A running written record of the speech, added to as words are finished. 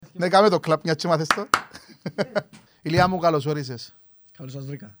Ναι, κάμε το κλαπ, μια τσίμα θες το. Ηλία μου, καλώς όρισες. Καλώς σας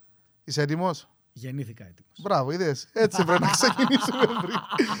βρήκα. Είσαι έτοιμος? Γεννήθηκα έτοιμος. Μπράβο, είδες. Έτσι πρέπει να ξεκινήσουμε πριν.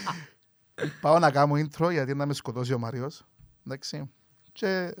 Πάω να κάνω intro γιατί να με σκοτώσει ο Μάριος. Εντάξει.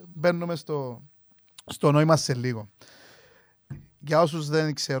 Και μπαίνουμε στο νόημα σε λίγο. Για όσους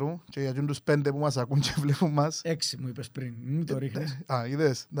δεν ξέρουν και για τους 5 που μας ακούν και βλέπουν μας. 6 μου είπες πριν, μην το ρίχνεις. Α,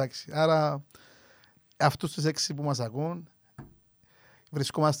 είδες, εντάξει. Άρα αυτούς τους 6 που μας ακούν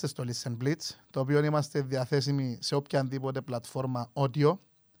βρισκόμαστε στο Listen Blitz, το οποίο είμαστε διαθέσιμοι σε οποιαδήποτε πλατφόρμα audio.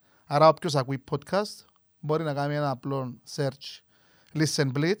 Άρα όποιος ακούει podcast μπορεί να κάνει ένα απλό search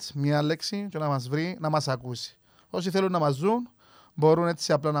Listen Blitz, μία λέξη και να μας βρει, να μας ακούσει. Όσοι θέλουν να μας δουν μπορούν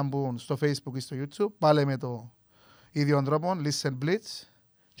έτσι απλά να μπουν στο Facebook ή στο YouTube, πάλι με το ίδιο τρόπο, Listen Blitz,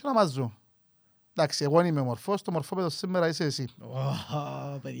 και να μας δουν. Εντάξει, εγώ είμαι μορφός, το μορφόπεδο σήμερα είσαι εσύ.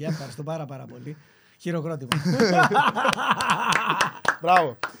 Παιδιά, ευχαριστώ πάρα πολύ. Χειροκρότημα.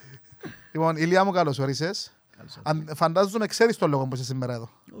 Μπράβο. Λοιπόν, Ηλία μου, καλώς όρισες. Φαντάζομαι ξέρεις τον λόγο που είσαι σήμερα εδώ.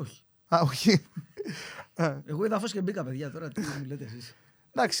 Όχι. Α, όχι. Εγώ είδα φως και μπήκα, παιδιά, τώρα τι μου λέτε εσείς.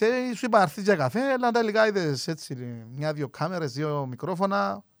 Εντάξει, σου είπα να έρθεις για καφέ, αλλά τελικά είδες έτσι μια-δυο κάμερες, 2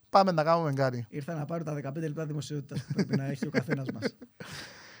 μικρόφωνα. Πάμε να κάνουμε κάτι. Ήρθα να πάρω τα 15 λεπτά δημοσιότητας που πρέπει να έχει ο καθένας μας.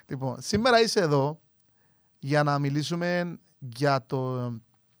 Λοιπόν, σήμερα είσαι εδώ για να μιλήσουμε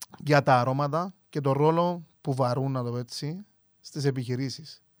για τα αρώματα και το ρόλο που βαρούν, να το πω έτσι, στις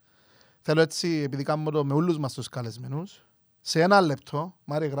επιχειρήσεις. Θέλω έτσι, επειδή κάνουμε το με όλους μας τους καλεσμένους, σε 1 λεπτό,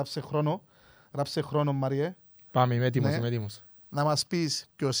 Μάριε, γράψε χρόνο, Μάριε. Πάμε, είμαι έτοιμος, Ναι. είμαι έτοιμος. Να μας πεις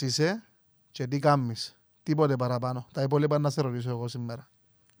ποιος είσαι και τι κάνεις. Τίποτε παραπάνω. Τα υπόλοιπα να σε ρωτήσω εγώ σήμερα.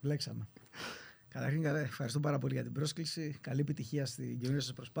 Μπλέξαμε. Καταρχήν, ευχαριστώ πάρα πολύ για την πρόσκληση. Καλή επιτυχία στην καινούργια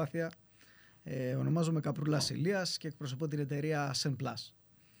σας προσπάθεια. Ονομάζομαι Καπρούλας Ηλίας και εκπροσωπώ την εταιρεία SenPlus.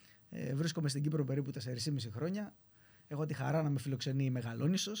 Βρίσκομαι στην Κύπρο περίπου 4,5 χρόνια. Έχω τη χαρά να με φιλοξενεί η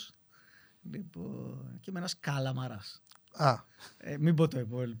Μεγαλόνισσος. Λοιπόν, και είμαι ένας καλαμαράς. Α, Μην πω το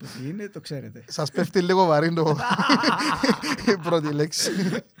υπόλοιπο τι είναι, το ξέρετε. σας πέφτει λίγο βαρύ το η πρώτη λέξη.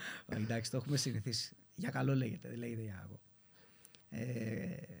 Εντάξει, το έχουμε συνηθίσει. Για καλό λέγεται, δεν λέγεται για κακό.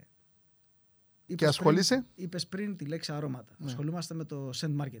 Και ασχολείσαι. Είπες πριν τη λέξη αρώματα. Ναι. Ασχολούμαστε με το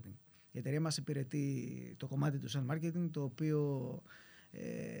Send Marketing. Η εταιρεία μας υπηρετεί το κομμάτι του Send Marketing, το οποίο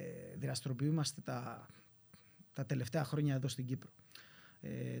δραστηριοποιούμαστε τα τελευταία χρόνια εδώ στην Κύπρο.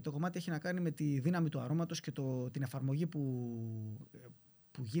 Το κομμάτι έχει να κάνει με τη δύναμη του αρώματος και την εφαρμογή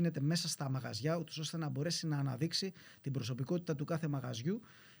που γίνεται μέσα στα μαγαζιά, ούτως ώστε να μπορέσει να αναδείξει την προσωπικότητα του κάθε μαγαζιού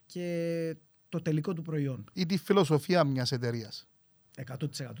και το τελικό του προϊόν. Ή τη φιλοσοφία μιας εταιρείας.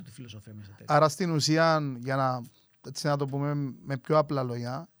 100% τη φιλοσοφία μιας εταιρείας. Άρα στην ουσία, για να το πούμε με πιο απλά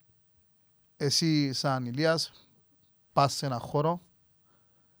λόγια, εσύ σαν Ηλίας πας σε ένα χώρο,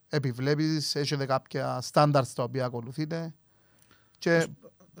 επιβλέπεις, έχετε κάποια στάνταρτς τα οποία ακολουθείτε και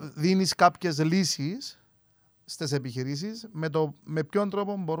δίνεις κάποιες λύσεις στις επιχειρήσεις με ποιον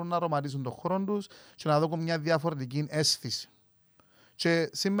τρόπο μπορούν να αρωματίσουν τον χώρο τους και να δώσουν μια διαφορετική αίσθηση. Και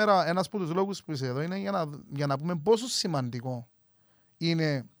σήμερα ένας από τους λόγους που είσαι εδώ είναι για να πούμε πόσο σημαντικό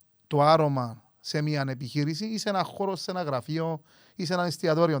είναι το άρωμα σε μια επιχείρηση ή σε ένα χώρο, σε ένα γραφείο ή σε ένα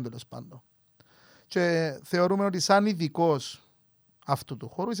εστιατόριο τέλος πάντων. Και θεωρούμε ότι σαν ειδικός αυτού του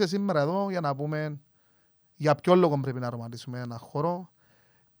χώρου είσαι σήμερα εδώ για να πούμε για ποιο λόγο πρέπει να αρωματίσουμε ένα χώρο,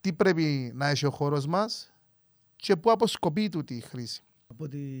 τι πρέπει να έχει ο χώρος μας και πού αποσκοπεί του τη χρήση. Από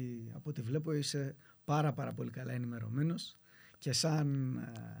ό,τι βλέπω είσαι πάρα πολύ καλά ενημερωμένος και σαν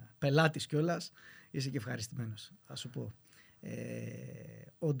πελάτης κιόλας είσαι και ευχαριστημένος. Θα σου πω.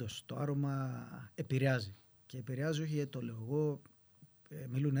 Όντως το άρωμα επηρεάζει και επηρεάζει, όχι γιατί το λέω εγώ,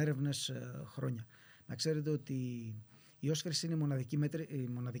 μιλούν έρευνες χρόνια. Να ξέρετε ότι η όσφρηση είναι η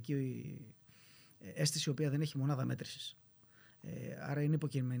μοναδική αίσθηση η οποία δεν έχει μονάδα μέτρησης. Άρα είναι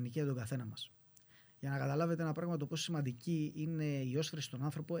υποκειμενική για τον καθένα μας. Για να καταλάβετε ένα πράγμα, το πόσο σημαντική είναι η όσφρηση στον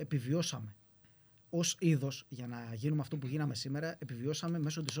άνθρωπο, επιβιώσαμε. Ως είδος, για να γίνουμε αυτό που γίναμε σήμερα, επιβιώσαμε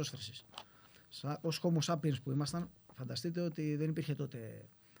μέσω της όσφρησης. Ως Homo sapiens που ήμασταν, φανταστείτε ότι δεν υπήρχε τότε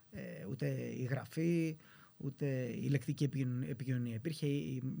ούτε η γραφή, ούτε η λεκτική επικοινωνία. Υπήρχε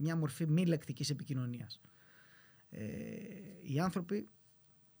μια μορφή μη λεκτικής επικοινωνίας. Οι άνθρωποι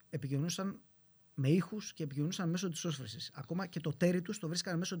επικοινωνούσαν με ήχους και επικοινωνούσαν μέσω της όσφρησης. Ακόμα και το τέρι τους το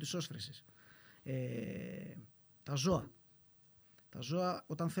βρίσκανε μέσω της όσφρησης. Τα ζώα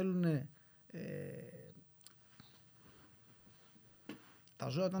όταν θέλουν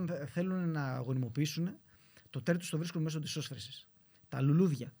όταν θέλουν να γονιμοποιήσουν, το τέρι τους το βρίσκουν μέσω της όσφρησης. Τα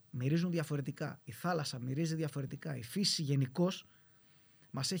λουλούδια μυρίζουν διαφορετικά, η θάλασσα μυρίζει διαφορετικά, η φύση γενικώς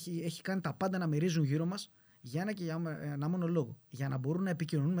μας έχει κάνει τα πάντα να μυρίζουν γύρω μας για ένα και για ένα μόνο λόγο, για να μπορούν να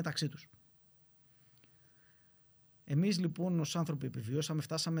επικοινωνούν μεταξύ τους. Εμείς λοιπόν ως άνθρωποι επιβιώσαμε,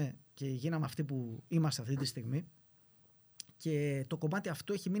 φτάσαμε και γίναμε αυτοί που είμαστε αυτή τη στιγμή και το κομμάτι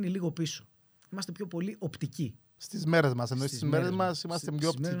αυτό έχει μείνει λίγο πίσω. Είμαστε πιο πολύ οπτικοί. Στις μέρες μας, ενώ στις μέρες μας είμαστε πιο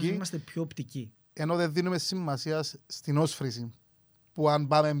οπτικοί. Είμαστε πιο οπτικοί. Ενώ δεν δίνουμε σημασία στην όσφρηση. Που αν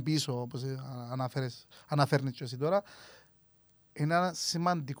πάμε πίσω, όπως αναφέρνεις και εσύ τώρα, είναι ένας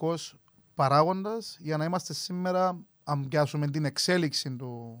σημαντικός παράγοντας για να είμαστε σήμερα, αν πιάσουμε την εξέλιξη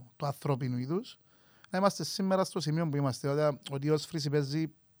του ανθρώπινου είδους, να είμαστε σήμερα στο σημείο που είμαστε. Ότι η όσφρηση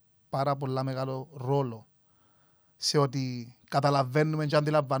παίζει πάρα πολλά μεγάλο ρόλο σε ότι καταλαβαίνουμε και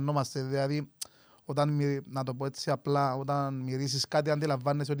αντιλαμβανόμαστε. Δηλαδή, να το πω έτσι απλά, όταν μυρίσεις κάτι,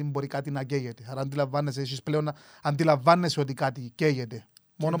 αντιλαμβάνεσαι ότι μπορεί κάτι να καίγεται. Άρα εσείς πλέον αντιλαμβάνεσαι ότι κάτι καίγεται.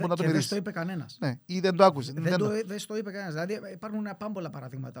 Μόνο που να το μυρίσεις. Δεν το είπε κανένας. Ναι, ή δεν το άκουσε. Δεν το είπε κανένας. Δηλαδή υπάρχουν πάμπολα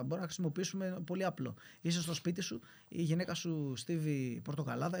παραδείγματα. Μπορούμε να χρησιμοποιήσουμε πολύ απλό. Είσαι στο σπίτι σου, η γυναίκα σου στίβει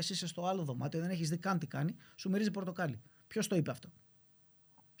πορτοκαλάδα, εσύ είσαι στο άλλο δωμάτιο, δεν έχεις δει καν τι κάνει, σου μυρίζει πορτοκάλι. Ποιος το είπε αυτό?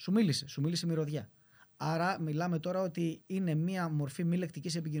 Σου μίλησε μυρωδιά. Άρα μιλάμε τώρα ότι είναι μία μορφή μη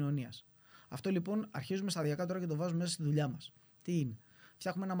λεκτικής επικοινωνίας. Αυτό λοιπόν αρχίζουμε σταδιακά τώρα και το βάζουμε μέσα στη δουλειά μας. Τι είναι?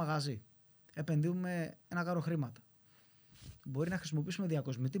 Φτιάχνουμε ένα μαγαζί. Επενδύουμε ένα κάρο χρήματα. Μπορεί να χρησιμοποιήσουμε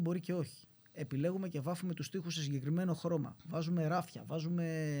διακοσμητή, μπορεί και όχι. Επιλέγουμε και βάφουμε τους τοίχους σε συγκεκριμένο χρώμα. Βάζουμε ράφια,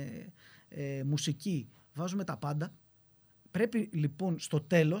 βάζουμε μουσική, βάζουμε τα πάντα. Πρέπει λοιπόν στο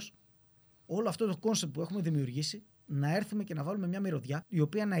τέλος όλο αυτό το κόνσεπτ που έχουμε δημιουργήσει να έρθουμε και να βάλουμε μια μυρωδιά η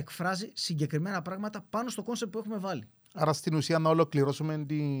οποία να εκφράζει συγκεκριμένα πράγματα πάνω στο κόνσεπτ που έχουμε βάλει. Άρα στην ουσία να ολοκληρώσουμε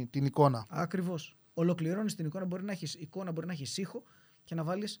την εικόνα. Ακριβώς. Ολοκληρώνεις την εικόνα, μπορεί να έχεις ήχο και να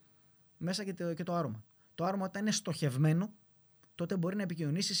βάλεις μέσα και το άρωμα. Το άρωμα όταν είναι στοχευμένο, τότε μπορεί να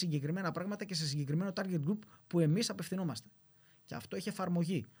επικοινωνήσει συγκεκριμένα πράγματα και σε συγκεκριμένο target group που εμείς απευθυνόμαστε. Και αυτό έχει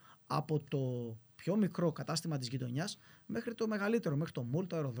εφαρμογή από το πιο μικρό κατάστημα της γειτονιάς μέχρι το μεγαλύτερο, μέχρι το μολ,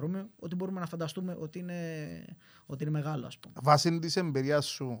 το αεροδρόμιο, ότι μπορούμε να φανταστούμε ότι είναι μεγάλο, ας πούμε. Βάσει της εμπειρίας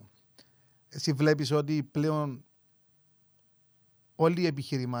σου, εσύ βλέπεις ότι πλέον όλοι οι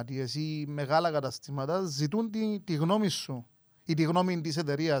επιχειρηματίες ή μεγάλα καταστήματα ζητούν τη γνώμη σου ή τη γνώμη της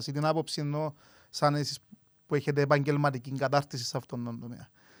εταιρείας ή την άποψη ενώ σαν εσείς που έχετε επαγγελματική κατάρτιση σε αυτόν τον τομέα.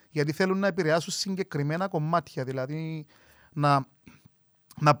 Γιατί θέλουν να επηρεάσουν συγκεκριμένα κομμάτια, δηλαδή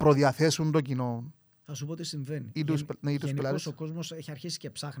να προδιαθέσουν το κοινό. Θα σου πω τι συμβαίνει. Γενικώς ο κόσμος έχει αρχίσει και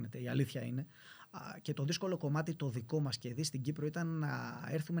ψάχνεται, η αλήθεια είναι. Και το δύσκολο κομμάτι το δικό μας και εδώ στην Κύπρο ήταν να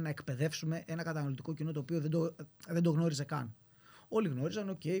έρθουμε να εκπαιδεύσουμε ένα καταναλωτικό κοινό το οποίο δεν το γνώριζε καν. Όλοι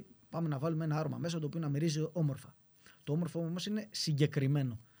γνώριζαν, πάμε να βάλουμε ένα άρωμα μέσα το οποίο να μυρίζει όμορφα. Το όμορφο όμως είναι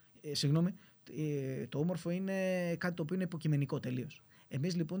συγκεκριμένο. Το όμορφο είναι κάτι το οποίο είναι υποκειμενικό τελείως.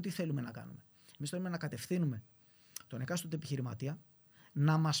 Εμείς λοιπόν τι θέλουμε να κάνουμε? Εμείς θέλουμε να κατευθύνουμε τον εκάστοτε επιχειρηματία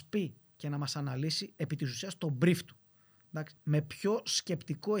να μας πει και να μας αναλύσει επί της ουσίας το brief του. Εντάξει, με ποιο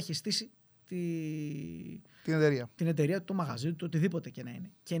σκεπτικό έχει στήσει την εταιρεία, το μαγαζί, το οτιδήποτε και να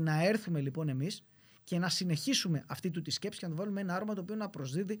είναι. Και να έρθουμε λοιπόν εμείς και να συνεχίσουμε αυτή του τη σκέψη και να του βάλουμε ένα άρωμα το οποίο να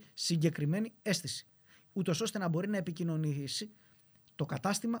προσδίδει συγκεκριμένη αίσθηση. Ούτως ώστε να μπορεί να επικοινωνήσει το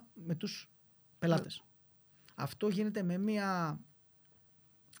κατάστημα με τους πελάτες. Αυτό γίνεται με μια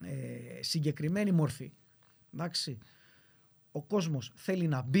συγκεκριμένη μορφή. Εντάξει. Ο κόσμος θέλει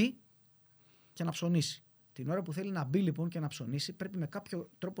να μπει και να ψωνίσει. Την ώρα που θέλει να μπει λοιπόν και να ψωνίσει, πρέπει με κάποιο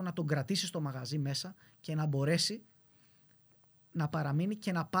τρόπο να τον κρατήσει στο μαγαζί μέσα και να μπορέσει να παραμείνει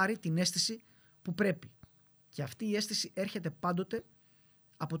και να πάρει την αίσθηση που πρέπει. Και αυτή η αίσθηση έρχεται πάντοτε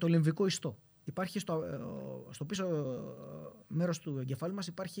από το λεμβικό ιστό. Υπάρχει στο πίσω μέρος του εγκεφάλου μας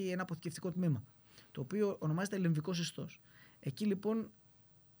υπάρχει ένα αποθηκευτικό τμήμα, το οποίο ονομάζεται λεμβικός ιστός. Εκεί λοιπόν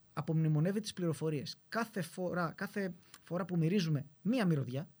απομνημονεύει τις πληροφορίες. Κάθε φορά που μυρίζουμε μία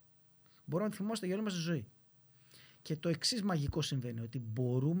μυρωδιά, μπορούμε να τη θυμόμαστε για όλη μας τη ζωή. Και το εξής μαγικό συμβαίνει, ότι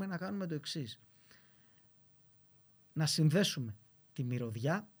μπορούμε να κάνουμε το εξής. Να συνδέσουμε τη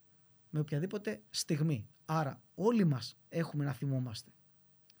μυρωδιά με οποιαδήποτε στιγμή. Άρα όλοι μας έχουμε να θυμόμαστε.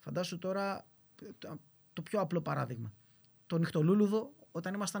 Φαντάσου τώρα το πιο απλό παράδειγμα. Το νυχτολούλουδο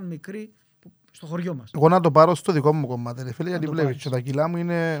όταν ήμασταν μικροί στο χωριό μας. Εγώ να το πάρω στο δικό μου κομμάτι, ρε φίλε, γιατί βλέπεις και τα κιλά μου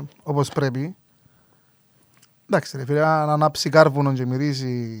είναι όπως πρέπει. Εντάξει, ρε φίλε, αν ανάψει κάρβουνο και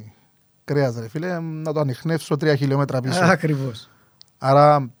μυρίζει κρέας, ρε φίλε, να το ανιχνεύσω 3 χιλιόμετρα πίσω. Ακριβώς.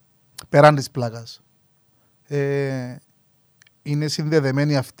 Άρα, πέραν της πλάκας, είναι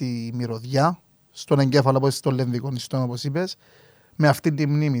συνδεδεμένη αυτή η μυρωδιά στον εγκέφαλο, όπως στον λεμβικό ιστό, όπως είπες, με αυτή τη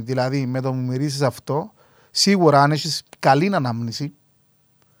μνήμη. Δηλαδή, με το που μυρίζεις αυτό, σίγουρα αν έχεις καλή ανάμνηση,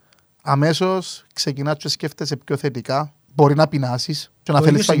 αμέσως ξεκινάς και σκέφτεσαι πιο θετικά. Μπορεί να πεινάσεις και να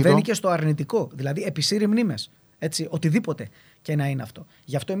θέλεις φαγητό. Συμβαίνει και στο αρνητικό. Δηλαδή, επισύρει μνήμες. Έτσι, οτιδήποτε και να είναι αυτό.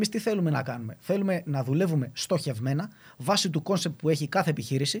 Γι' αυτό εμείς τι θέλουμε να κάνουμε? Θέλουμε να δουλεύουμε στοχευμένα βάσει του κόνσεπτ που έχει κάθε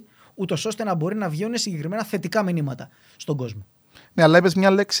επιχείρηση, ούτως ώστε να μπορεί να βγαίνουν συγκεκριμένα θετικά μηνύματα στον κόσμο. Ναι, αλλά είπες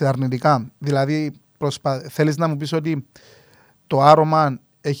μια λέξη, αρνητικά. Δηλαδή, θέλεις να μου πεις ότι το άρωμα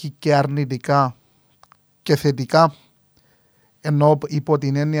έχει και αρνητικά και θετικά, ενώ υπό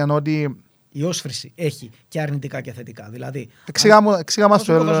την έννοια ότι... Η όσφρηση έχει και αρνητικά και θετικά. Δηλαδή, εξήγα μας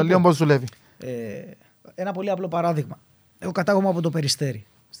το λίγο πώς δουλεύει. Ένα πολύ απλό παράδειγμα. Εγώ κατάγομαι από το Περιστέρι,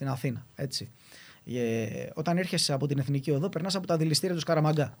 στην Αθήνα. Έτσι. Όταν έρχεσαι από την Εθνική Οδό, περνάς από τα δηληστήρια του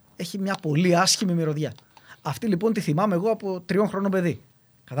Σκαραμαγκά. Έχει μια πολύ άσχημη μυρωδιά. Αυτή λοιπόν τη θυμάμαι εγώ από 3 χρονών παιδί.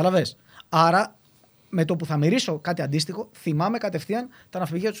 Καταλαβες. Άρα, με το που θα μυρίσω κάτι αντίστοιχο, θυμάμαι κατευθείαν τα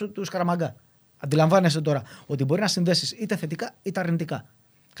ναυπηγεία του Σκαραμαγκά. Αντιλαμβάνεσαι τώρα ότι μπορεί να συνδέσεις είτε θετικά είτε αρνητικά.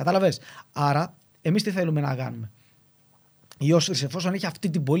 Κατάλαβες. Άρα, εμείς τι θέλουμε να κάνουμε. Η όσφρηση, εφόσον έχει αυτή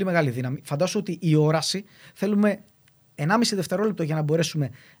την πολύ μεγάλη δύναμη, φαντάσου ότι η όραση θέλουμε 1,5 δευτερόλεπτο για να μπορέσουμε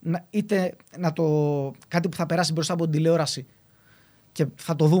είτε να κάτι που θα περάσει μπροστά από την τηλεόραση και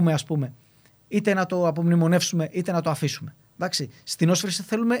θα το δούμε, ας πούμε, είτε να το απομνημονεύσουμε είτε να το αφήσουμε. Εντάξει, στην όσφρηση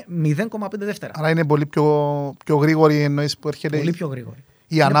θέλουμε 0,5 δεύτερα. Άρα είναι πολύ πιο γρήγορη εννοείς που έρχεται. Πολύ πιο γρήγορη.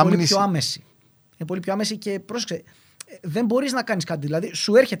 Η ανάμνηση. Πολύ πιο άμεση. Είναι πολύ πιο άμεση και πρόσεξε, δεν μπορείς να κάνεις κάτι. Δηλαδή,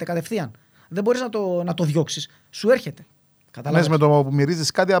 σου έρχεται κατευθείαν. Δεν μπορείς να το διώξεις. Σου έρχεται. Μέσα με το που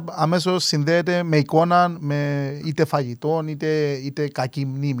μυρίζεις κάτι, αμέσως συνδέεται με εικόνα, με είτε φαγητών, είτε κακή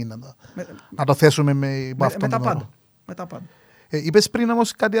μνήμη. Να το θέσουμε με αυτόν τον όρο. Με τα πάντα. Είπες πριν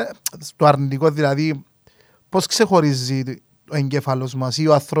όμως κάτι στο αρνητικό, δηλαδή πώς ξεχωρίζει ο εγκέφαλος μας ή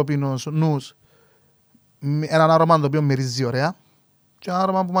ο ανθρώπινος νους έναν άρωμα το οποίο μυρίζει ωραία και ένα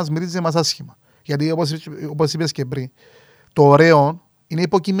άρωμα που μας μυρίζει μας άσχημα. Γιατί όπως είπες και πριν, το ωραίο είναι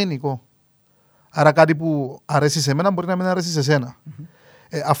υποκειμενικό. Άρα κάτι που αρέσει σε μένα μπορεί να μην αρέσει σε σένα.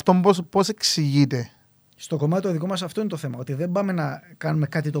 Αυτό πώς εξηγείται? Στο κομμάτι το δικό μας αυτό είναι το θέμα. Ότι δεν πάμε να κάνουμε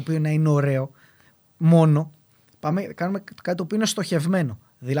κάτι το οποίο να είναι ωραίο μόνο. Κάνουμε κάτι το οποίο είναι στοχευμένο.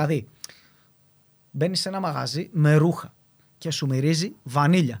 Δηλαδή, μπαίνεις σε ένα μαγαζί με ρούχα και σου μυρίζει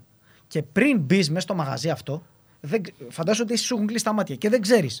βανίλια. Και πριν μπεις μέσα στο μαγαζί αυτό, φαντάζομαι ότι σου έχουν κλείσει τα μάτια και δεν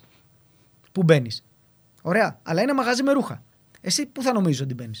ξέρεις πού μπαίνεις. Ωραία, αλλά είναι μαγαζί με ρούχα. Εσύ πού θα νομίζεις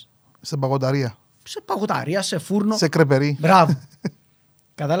ότι μπαίνεις? Σε παγωταρία. Σε παγωταρία, σε φούρνο. Σε κρεπερί. Μπράβο.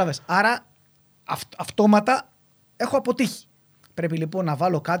 Κατάλαβες. Άρα αυτόματα έχω αποτύχει. Πρέπει λοιπόν να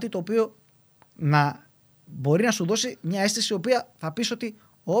βάλω κάτι το οποίο να μπορεί να σου δώσει μια αίσθηση η οποία θα πεις ότι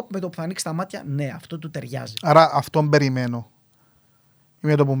με το που θα ανοίξει τα μάτια, ναι, αυτό του ταιριάζει. Άρα αυτόν περιμένω.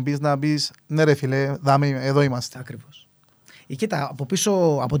 Με το που μπεις να πεις, ναι ρε φίλε, εδώ είμαστε. Ακριβώς. Κοίτα, από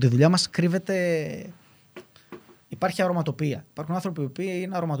πίσω από τη δουλειά μας κρύβεται... Υπάρχει αρωματοποιία. Υπάρχουν άνθρωποι που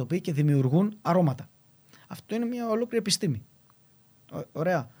είναι αρωματοποιοί και δημιουργούν αρώματα. Αυτό είναι μια ολόκληρη επιστήμη.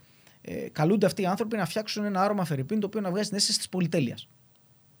 Ωραία. Καλούνται αυτοί οι άνθρωποι να φτιάξουν ένα άρωμα φερρυπίν το οποίο να βγάζει την αίσθηση της πολυτέλειας.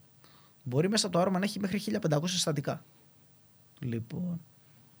 Μπορεί μέσα το άρωμα να έχει μέχρι 1500 συστατικά. Λοιπόν,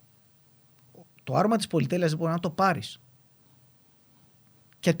 το άρωμα της πολυτέλειας λοιπόν, να το πάρεις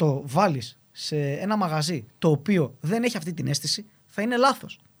και το βάλεις σε ένα μαγαζί το οποίο δεν έχει αυτή την αίσθηση, θα είναι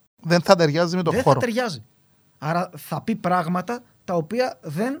λάθος. Δεν θα ταιριάζει με το χώρο. Δεν θα ταιριάζει. Άρα θα πει πράγματα τα οποία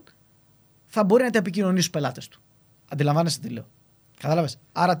δεν θα μπορεί να τα επικοινωνήσει στους πελάτες του. Αντιλαμβάνεσαι τι λέω? Κατάλαβες.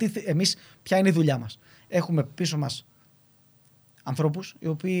 Άρα εμείς ποια είναι η δουλειά μας? Έχουμε πίσω μας ανθρώπους οι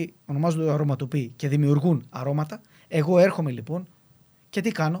οποίοι ονομάζονται αρωματοποιοί και δημιουργούν αρώματα. Εγώ έρχομαι λοιπόν και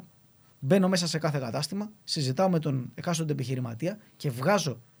τι κάνω? Μπαίνω μέσα σε κάθε κατάστημα, συζητάω με τον εκάστοτε επιχειρηματία και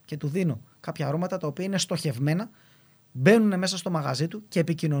βγάζω και του δίνω κάποια αρώματα τα οποία είναι στοχευμένα, μπαίνουν μέσα στο μαγαζί του και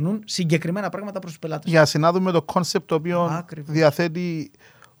επικοινωνούν συγκεκριμένα πράγματα προς τους πελάτες. Για να συνάδουμε το κόνσεπτ το οποίο διαθέτει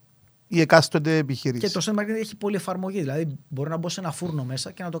η εκάστοτε επιχείρηση. Και το Send Marketing έχει πολλή εφαρμογή. Δηλαδή, μπορώ να μπω σε ένα φούρνο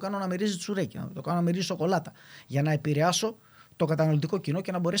μέσα και να το κάνω να μυρίζει τσουρέκι, να το κάνω να μυρίζει σοκολάτα, για να επηρεάσω το καταναλωτικό κοινό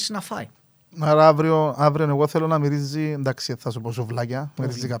και να μπορέσει να φάει. Άρα αύριο εγώ θέλω να μυρίζει, εντάξει, θα σου πω σουβλάκια,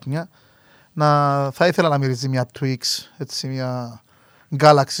 μυρίζει καπνιά. Θα ήθελα να μυρίζει μια Twix, έτσι, μια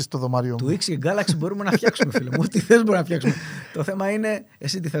Galaxy στο δωμάτιο μου. Twix και Galaxy μπορούμε να φτιάξουμε, φίλε μου. Ό,τι θες μπορούμε να φτιάξουμε. Το θέμα είναι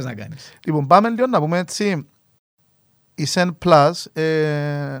εσύ τι θες να κάνεις. Λοιπόν, πάμε λίγο να πούμε έτσι. Η Send Plus,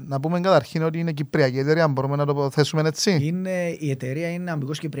 να πούμε καταρχήν ότι είναι κυπριακή εταιρεία, μπορούμε να το θέσουμε έτσι. Η εταιρεία είναι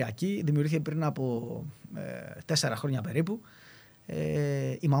αμυγός κυπριακή, δημιουργήθηκε πριν από 4 χρόνια περίπου.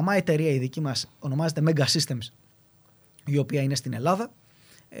 Η μαμά εταιρεία η δική μας ονομάζεται Mega Systems, η οποία είναι στην Ελλάδα.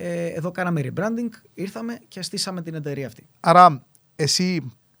 Εδώ κάναμε rebranding, ήρθαμε και στήσαμε την εταιρεία αυτή. Άρα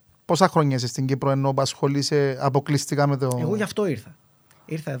εσύ πόσα χρόνια είσαι στην Κύπρο ενώ ασχολείσαι αποκλειστικά με το... Εγώ γι' αυτό ήρθα.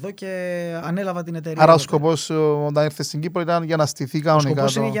 Ήρθα εδώ και ανέλαβα την εταιρεία. Άρα ο σκοπός όταν ήρθες στην Κύπρο ήταν για να στηθεί κανονικά? Ο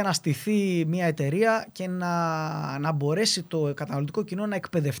σκοπός είναι για να στηθεί μια εταιρεία και να μπορέσει το καταναλωτικό κοινό να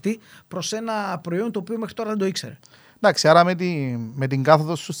εκπαιδευτεί προς ένα προϊόν το οποίο μέχρι τώρα δεν το ήξερε. Εντάξει, άρα με την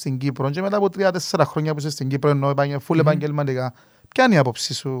κάθοδο σου στην Κύπρο και μετά από 3-4 χρόνια που είσαι στην Κύπρο ενώ φουλ επαγγελματικά, ποια είναι η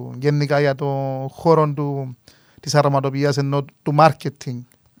άποψη σου γενικά για το χώρο της αρωματοποιίας ενώ του marketing?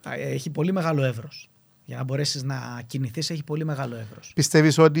 Έχει πολύ μεγάλο εύρος. Για να μπορέσεις να κινηθείς έχει πολύ μεγάλο εύρος.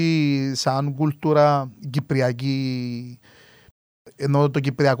 Πιστεύεις ότι σαν κουλτούρα κυπριακή, ενώ το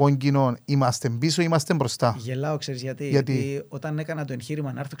κυπριακό κοινό, είμαστε πίσω ή είμαστε μπροστά? Γελάω, ξέρεις γιατί. Γιατί όταν έκανα το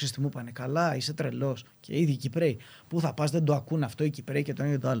εγχείρημα να έρθω, ξέρεις τι μου είπανε? Καλά, είσαι τρελός. Και ήδη οι Κυπραίοι. Πού θα πας, δεν το ακούν αυτό οι Κυπραίοι και το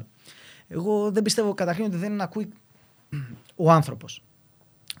ένα και το άλλο. Εγώ δεν πιστεύω καταρχήν ότι δεν ακούει ο άνθρωπος.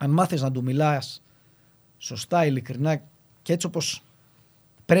 Αν μάθεις να του μιλάς σωστά, ειλικρινά και έτσι όπως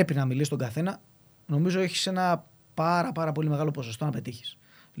πρέπει να μιλείς στον καθένα, νομίζω έχεις ένα πάρα πολύ μεγάλο ποσοστό να πετύχεις.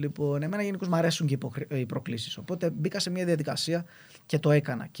 Λοιπόν, εμένα γενικώς μου αρέσουν και οι προκλήσεις. Οπότε μπήκα σε μια διαδικασία και το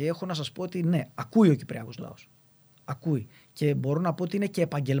έκανα. Και έχω να σας πω ότι ναι, ακούει ο Κυπριακός λαός. Ακούει. Και μπορώ να πω ότι είναι και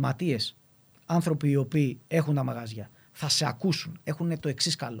επαγγελματίες. Άνθρωποι οι οποίοι έχουν τα μαγαζιά. Θα σε ακούσουν. Έχουν το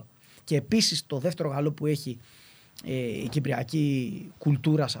εξής καλό. Και επίσης το δεύτερο καλό που έχει η κυπριακή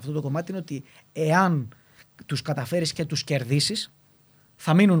κουλτούρα σε αυτό το κομμάτι είναι ότι εάν τους καταφέρεις και τους κερδίσεις,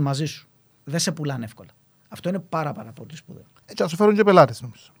 θα μείνουν μαζί σου. Δεν σε πουλάνε εύκολα. Αυτό είναι πάρα πολύ σπουδαίο. Έτσι, να σου φέρουν και πελάτες,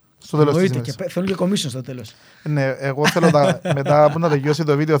 νομίζω. Στο τέλος της ημέρας. Και θέλουν και commission στο τέλος. Ναι, εγώ θέλω μετά που να τελειώσει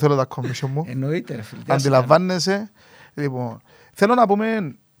το βίντεο, θέλω τα commission μου. Εννοείται, ρε φίλε. Αντιλαμβάνεσαι. Λοιπόν, θέλω να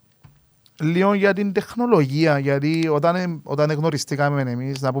πούμε λίγο για την τεχνολογία, γιατί όταν γνωριστήκαμε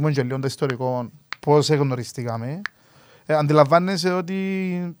εμείς, να πούμε και λίγο το ιστορικό πώς γνωριστήκαμε, αντιλαμβάνεσαι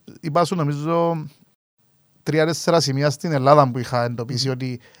ότι υπάρχουν νομίζω 3-4 σημεία στην Ελλάδα που είχα εντοπίσει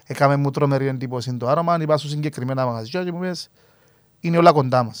ότι έκαμε μου τρομερή εντύπωση το άρωμα, υπάρχουν συγκεκριμένα μαγαζιά και μου πες είναι όλα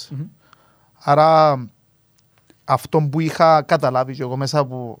κοντά μας. Άρα αυτό που είχα καταλάβει και εγώ μέσα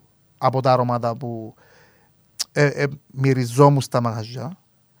από τα αρώματα που μυριζόμουν στα μαγαζιά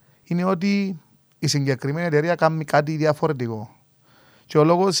είναι ότι η συγκεκριμένη εταιρεία κάνει κάτι διαφορετικό. Και ο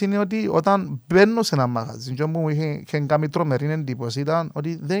λόγος είναι ότι όταν μπαίνω σε ένα μαγαζί, και μου είχε κάνει τρομερή εντύπωση ήταν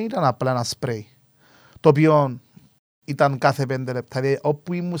ότι δεν ήταν απλά ένα σπρέι, το οποίο ήταν κάθε 5 λεπτά. Δηλαδή,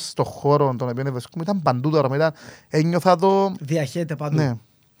 όπου ήμουν στον χώρο των οποίων βρισκόμουν, ήταν παντού το αρώμα. Ένιωθα το. Διαχέεται παντού. Ναι.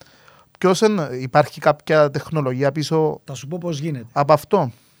 Ποιος υπάρχει κάποια τεχνολογία πίσω. Θα σου πω πώς γίνεται. Από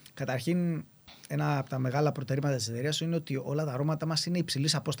αυτό. Καταρχήν, ένα από τα μεγάλα προτερήματα της εταιρείας είναι ότι όλα τα αρώματα μας είναι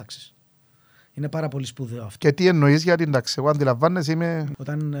υψηλής απόσταξης. Είναι πάρα πολύ σπουδαίο αυτό. Και τι εννοείς για την τάξη? Εγώ αντιλαμβάνεσαι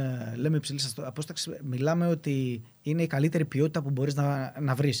Όταν λέμε υψηλής απόσταξης, μιλάμε ότι είναι η καλύτερη ποιότητα που μπορείς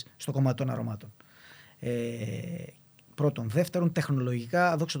να βρεις στο κομμάτι των αρωμάτων. Πρώτον. Δεύτερον,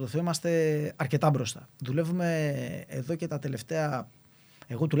 τεχνολογικά, δόξα τω Θεώ, είμαστε αρκετά μπροστά. Δουλεύουμε εδώ και τα τελευταία.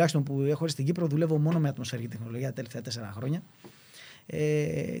 Εγώ τουλάχιστον που έχω έρθει στην Κύπρο, δουλεύω μόνο με ατμοσφαιρική τεχνολογία τα τελευταία 4 χρόνια.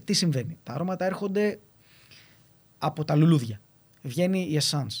 Τι συμβαίνει? Τα αρώματα έρχονται από τα λουλούδια. Βγαίνει η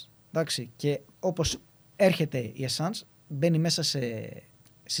essence. Εντάξει, και όπως έρχεται η essence, μπαίνει μέσα σε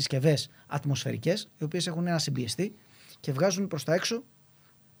συσκευές ατμοσφαιρικές, οι οποίες έχουν ένα συμπιεστή και βγάζουν προς τα έξω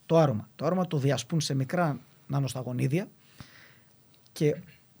το άρωμα. Το άρωμα το διασπούν σε μικρά νανοσταγονίδια και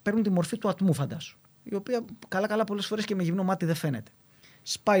παίρνουν τη μορφή του ατμού, φαντάσου. Η οποία καλά πολλές φορές και με γυμνό μάτι δεν φαίνεται.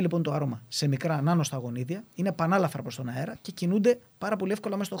 Σπάει λοιπόν το άρωμα σε μικρά νανοσταγονίδια, είναι πανάλαφρα προς τον αέρα και κινούνται πάρα πολύ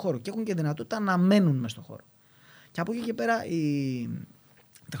εύκολα μέσα στον χώρο και έχουν και δυνατότητα να μένουν μέσα στον χώρο. Και από εκεί και πέρα η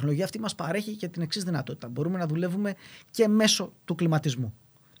τεχνολογία αυτή μας παρέχει και την εξής δυνατότητα. Μπορούμε να δουλεύουμε και μέσω του κλιματισμού.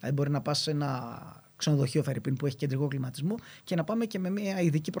 Δηλαδή, μπορεί να πας σε ένα ξενοδοχείο Φερρυπίν που έχει κεντρικό κλιματισμό και να πάμε και με μια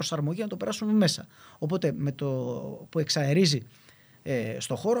ειδική προσαρμογή να το περάσουμε μέσα. Οπότε με το που εξαερίζει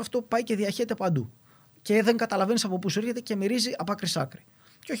στο χώρο, αυτό πάει και διαχέεται παντού. Και δεν καταλαβαίνεις από πού σου έρχεται και μυρίζει από άκρη σ' άκρη.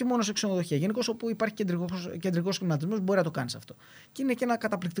 Και όχι μόνο σε ξενοδοχεία. Γενικώς όπου υπάρχει κεντρικός κλιματισμός μπορεί να το κάνεις αυτό. Και είναι και ένα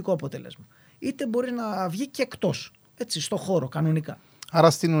καταπληκτικό αποτέλεσμα. Είτε μπορεί να βγει και εκτός, έτσι, στο χώρο κανονικά. Άρα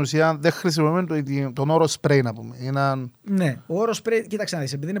στην ουσία δεν χρησιμοποιούμε τον όρο spray, να πούμε. Ναι, ο όρος spray, κοίταξε να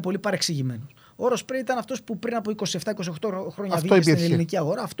δεις, επειδή είναι πολύ παρεξηγημένος. Ο όρος spray ήταν αυτός που πριν από 27-28 χρόνια βγήκε στην ελληνική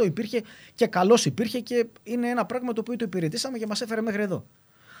αγορά. Αυτό υπήρχε και καλώς υπήρχε και είναι ένα πράγμα το οποίο το υπηρετήσαμε και μας έφερε μέχρι εδώ.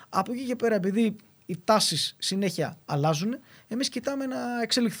 Από εκεί και πέρα, επειδή οι τάσεις συνέχεια αλλάζουν, εμείς κοιτάμε να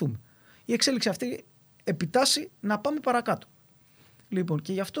εξελιχθούμε. Η εξέλιξη αυτή επιτάσσει να πάμε παρακάτω. Λοιπόν,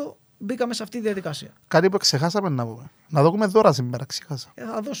 και γι' αυτό μπήκαμε σε αυτή τη διαδικασία. Κάτι που ξεχάσαμε να πούμε. Να δούμε δώρα σήμερα, ξεχάσα.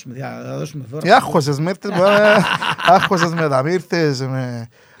 Θα δώσουμε δώρα. Άχωσες με τα μύρθες, με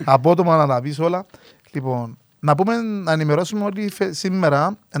απότομα να τα πεις όλα. Λοιπόν, να πούμε, να ενημερώσουμε ότι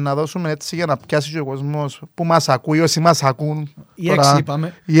σήμερα να δώσουμε έτσι για να πιάσει ο κόσμος που μας ακούει, όσοι μας ακούν. Οι 6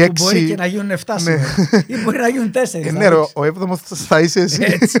 είπαμε. Οι 6. Που μπορεί και να γίνουν 7 σήμερα. Ή μπορεί να γίνουν 4. Ναι, ο 7ος θα είσαι εσύ.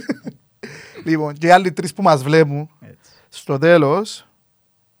 Λοιπόν, και οι άλλοι 3 που μας βλέπουν. Στο τέλος,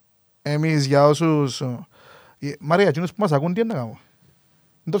 εμείς για όσους. Μαρία, εκείνους που μας ακούν, τι είναι να κάνουμε?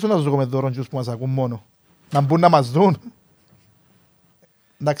 Δεν τόσο να τους δούμε δώρο εκείνους που μας ακούν μόνο. Να μπουν να μας δουν.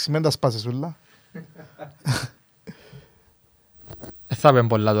 Εντάξει, μην τα σπάσεις ούλα. θα πούμε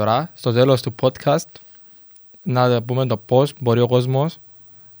πολλά τώρα. Στο τέλος του podcast να πούμε το πώς μπορεί ο κόσμος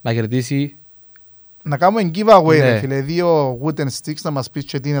να κερδίσει. Να κάνουμε giveaway, Ναι. ρε φίλε, 2 wooden sticks, να μας πεις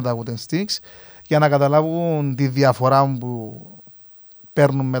και τι είναι τα wooden sticks, για να καταλάβουν τη διαφορά που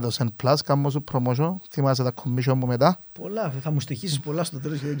παίρνουν με το Sen Plus. Κάνουμε σου promotion, θυμάσαι τα commission μου μετά. Πολλά, θα μου στοιχήσεις πολλά στο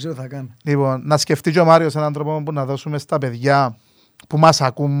τέλος και δεν ξέρω τι θα κάνω. Λοιπόν, να σκεφτεί και ο Μάριος έναν τρόπο που να δώσουμε στα παιδιά που μας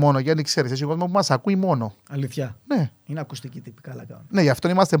ακούν μόνο, γιατί ξέρεις, έχει κόσμο που μας ακούει μόνο. Αλήθεια. Ναι, Είναι ακουστική τύπη, καλά κάνουν. ναι, γι' αυτό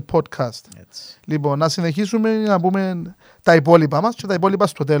είμαστε podcast. Έτσι. Λοιπόν, να συνεχίσουμε να πούμε τα υπόλοιπα μας και τα υπόλοιπα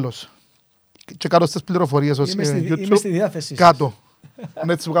στο τέλος. Και κάτω στις πληροφορίες ως Είμαι YouTube, στη διάθεσή σας. κάτω.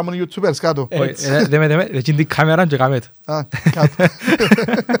 Είναι έτσι που κάνουν οι YouTubers, κάτω. Δεν την κάμερα και κάμε το. Α, κάτω.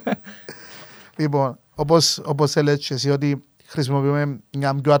 Λοιπόν, όπως έλεγες και εσύ ότι χρησιμοποιούμε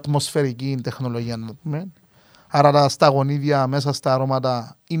μια πιο ατμοσφαιρική τεχνολογία, να το πούμε. Άρα τα σταγονίδια μέσα στα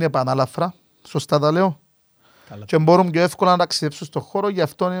αρώματα είναι πανάλαφρα, σωστά τα λέω. Καλά. Και μπορούν πιο εύκολα να ταξιδέψουν στον χώρο, γι'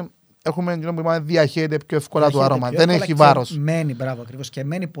 αυτό έχουμε εκείνο που είπαμε, διαχέεται πιο εύκολα το Διαχέεται άρωμα. πιο Δεν εύκολα έχει και βάρος. Μένει, μπράβο ακριβώς. Και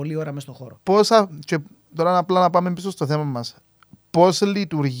μένει πολλή ώρα μέσα στον χώρο. Και τώρα απλά να πάμε πίσω στο θέμα μας. Πώς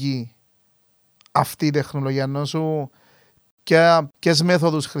λειτουργεί αυτή η τεχνολογία, ενώ σου ποιες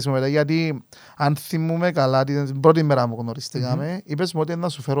μέθοδους χρησιμοποιείται? Γιατί αν θυμούμε καλά, την πρώτη μέρα που γνωριστήκαμε, είπες μου ότι να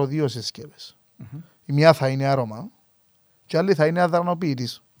σου φέρω 2 συσκευές. Η μία θα είναι άρωμα και η άλλη θα είναι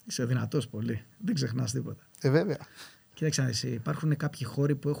αδρανοποιητής. Είσαι δυνατός πολύ. Δεν ξεχνάς τίποτα. Βέβαια. Κοίταξε να δεις, υπάρχουν κάποιοι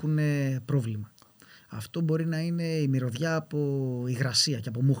χώροι που έχουν πρόβλημα. Αυτό μπορεί να είναι η μυρωδιά από υγρασία και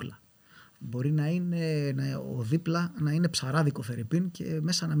από μούχλα. Μπορεί να είναι ο δίπλα να είναι ψαράδικο φερρυπίν και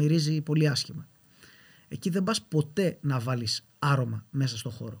μέσα να μυρίζει πολύ άσχημα. Εκεί δεν πας ποτέ να βάλεις άρωμα μέσα στο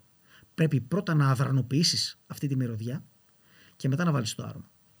χώρο. Πρέπει πρώτα να αδρανοποιήσεις αυτή τη μυρωδιά και μετά να βάλεις το άρωμα.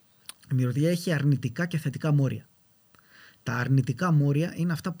 Η μυρωδιά έχει αρνητικά και θετικά μόρια. Τα αρνητικά μόρια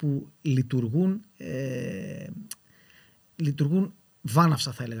είναι αυτά που λειτουργούν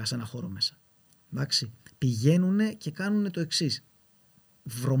βάναυσα, θα έλεγα, σε ένα χώρο μέσα. Εντάξει. Πηγαίνουν και κάνουν το εξής.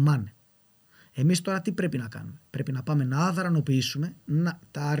 Βρωμάνε. Εμείς τώρα τι πρέπει να κάνουμε? Πρέπει να πάμε να αδρανοποιήσουμε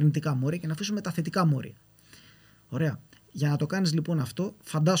τα αρνητικά μόρια και να αφήσουμε τα θετικά μόρια. Ωραία. Για να το κάνεις λοιπόν αυτό,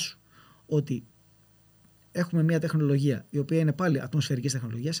 φαντάσου ότι έχουμε μια τεχνολογία η οποία είναι πάλι ατμοσφαιρικής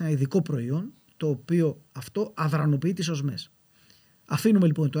τεχνολογίας, ένα ειδικό προϊόν το οποίο αυτό αδρανοποιεί τις οσμές. Αφήνουμε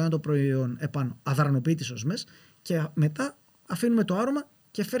λοιπόν το ένα το προϊόν επάνω, αδρανοποιεί τις οσμές και μετά αφήνουμε το άρωμα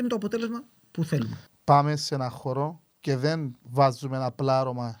και φέρνει το αποτέλεσμα που θέλουμε. Πάμε σε ένα χώρο και δεν βάζουμε ένα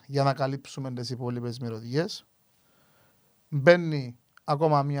πλάρωμα για να καλύψουμε τις υπόλοιπες μυρωδιές. Μπαίνει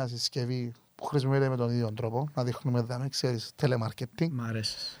ακόμα μια συσκευή που χρησιμοποιείται με τον ίδιο τρόπο, να δείχνουμε δάμε, ξέρεις, telemarketing. Μ'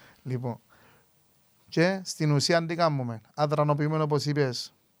 αρέσει. Λοιπόν, και στην ουσία τι κάνουμε? Αδρανοποιούμε, όπως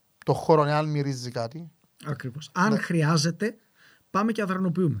είπες, το χώρο εάν μυρίζει κάτι. Ακριβώς. Αν χρειάζεται, πάμε και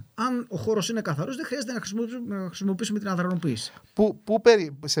αδρανοποιούμε. Αν ο χώρος είναι καθαρός, δεν χρειάζεται να χρησιμοποιήσουμε την αδρανοποίηση.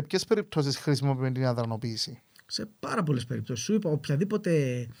 Σε ποιες περιπτώσεις χρησιμοποιούμε την αδρανοποίηση? Σε πάρα πολλές περιπτώσεις. Σου είπα,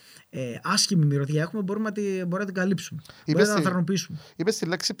 οποιαδήποτε άσχημη μυρωδιά έχουμε, μπορούμε να την καλύψουμε. Μπορούμε να την αδρανοποιήσουμε. Είπες τη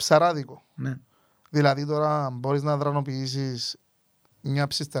λέξη ψαράδικο. Ναι. Δηλαδή τώρα μπορείς να αδρανοποιήσεις μια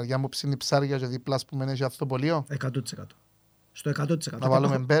ψισταριά που ψήνει ψάρια και δίπλα, ας πούμε, έχει αυτοπολείο. 100%. Στο 100%. Να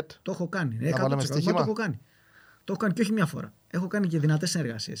βάλουμε bet. Το έχω κάνει. Να βάλουμε στοίχημα. Το έχω κάνει. Το έχω κάνει και όχι μια φορά. Έχω κάνει και δυνατές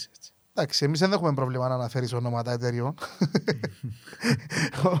συνεργασίες. Εντάξει, εμείς δεν έχουμε πρόβλημα να αναφέρεις ονόματα εταιριών.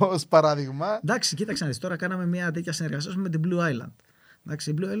 Ως παράδειγμα. Εντάξει, κοίταξε να δεις. Τώρα κάναμε μια τέτοια συνεργασία με την Blue Island. Εντάξει,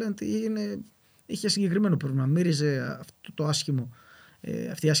 η Blue Island είχε συγκεκριμένο πρόβλημα. Μύριζε αυτό το άσχημο,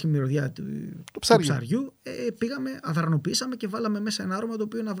 αυτή η άσχημη μυρωδιά του ψαριού. Πήγαμε, αδρανοποιήσαμε και βάλαμε μέσα ένα άρωμα το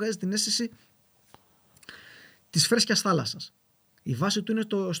οποίο να βγάζει την αίσθηση της φρέσκιας θάλασσας. Η βάση του είναι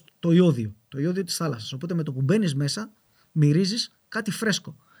το ιόδιο της θάλασσας. Οπότε με το που μπαίνεις μέσα, μυρίζεις κάτι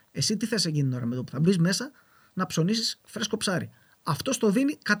φρέσκο. Εσύ τι θες εκείνη την ώρα? Με το που θα μπεις μέσα, να ψωνίσεις φρέσκο ψάρι. Αυτό το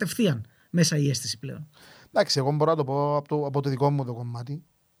δίνει κατευθείαν μέσα η αίσθηση πλέον. Εντάξει, εγώ μπορώ να το πω από το δικό μου το κομμάτι.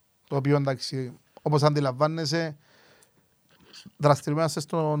 Το οποίο, εντάξει, όπως αντιλαμβάνεσαι, δραστηριοποιούμαστε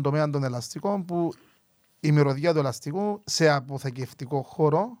στον τομέα των ελαστικών, που η μυρωδιά του ελαστικού σε αποθηκευτικό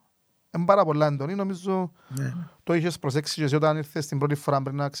χώρο είναι πάρα πολλά έντονη. Νομίζω το είχες προσέξει και εσύ όταν ήρθες την πρώτη φορά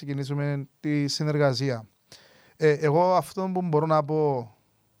πριν να ξεκινήσουμε τη συνεργασία. Εγώ αυτό που μπορώ να πω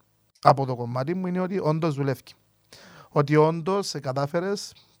από το κομμάτι μου είναι ότι όντως δουλεύει. Ότι όντως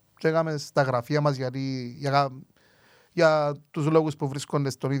κατάφερες και έκαμε στα γραφεία μας, γιατί για τους λόγους που βρίσκονται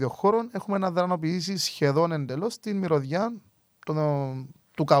στον ίδιο χώρο έχουμε να δρανοποιήσει σχεδόν εντελώς την μυρωδιά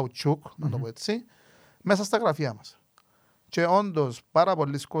του καουτσούκ, να το πω έτσι, μέσα στα γραφεία μας. Και όντως πάρα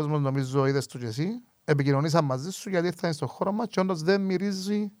πολλοί κόσμος, νομίζω είδες το και εσύ, επικοινωνήσαν μαζί σου γιατί ήρθαν στον χώρο μας και όντως δεν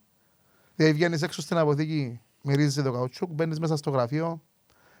μυρίζει. Δηλαδή βγαίνεις έξω στην αποθήκη, μυρίζει το καουτσούκ, μπαίνεις μέσα στο γραφείο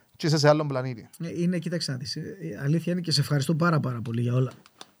και είσαι σε άλλον πλανήτη. Είναι, κοίταξε να δεις. Αλήθεια είναι και σε ευχαριστώ πάρα πολύ για όλα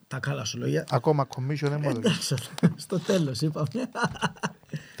τα καλά σου λόγια. Ακόμα commission έμμαδο. Εντάξει, στο τέλος είπαμε.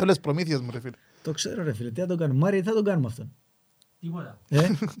 Θέλεις προμήθειες μου ρε φίλε. Το ξέρω ρε φίλε, τι θα τον κάνουμε. Μάρια, τι θα τον κάνουμε αυτόν. Τίποτα.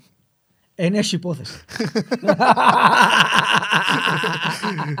 Είναι έχει υπόθεση.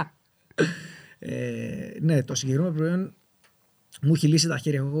 Ναι, το συγκεκριμένο προϊόν μου έχει λύσει τα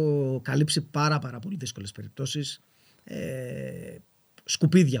χέρια. Έχω καλύψει πάρα πολύ δύσκολες περιπτώσεις.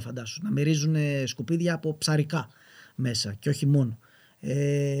 Σκουπίδια φαντάσου. Να μυρίζουν σκουπίδια από ψαρικά μέσα και όχι μόνο.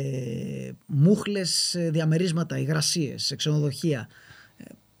 Μούχλες διαμερίσματα, υγρασίες, ξενοδοχεία.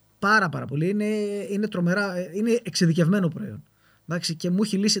 Πάρα πολύ. Είναι τρομερά, είναι εξειδικευμένο προϊόν. Εντάξει, και μου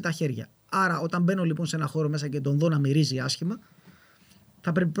έχει λύσει τα χέρια. Άρα, όταν μπαίνω λοιπόν σε ένα χώρο μέσα και τον δω να μυρίζει άσχημα,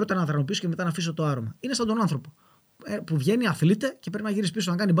 θα πρέπει πρώτα να θρανοποιήσω και μετά να αφήσω το άρωμα. Είναι σαν τον άνθρωπο που βγαίνει, αθλείται και πρέπει να γυρίσει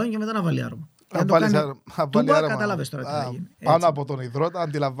πίσω να κάνει μπάνιο και μετά να βάλει άρωμα. Τούμπα, κατάλαβες τώρα τι θα γίνει. Πάνω από τον υδρότα,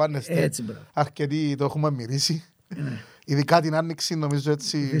 αντιλαμβάνεστε. Αρκετοί το έχουμε μυρίσει. Ειδικά την άνοιξη, νομίζω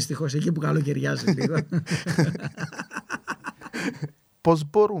έτσι. Δυστυχώς, εκεί που καλοκαιριάζει λίγο. Πώς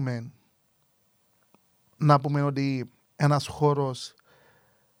μπορούμε να πούμε ότι ένας χώρος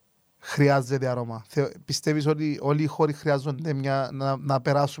χρειάζεται άρωμα? Πιστεύεις ότι όλοι οι χώροι χρειάζονται να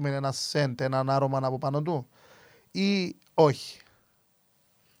περάσουμε ένα σεντ, έναν άρωμα από πάνω του ή όχι?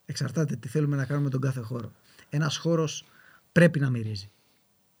 Εξαρτάται τι θέλουμε να κάνουμε τον κάθε χώρο. Ένας χώρος πρέπει να μυρίζει.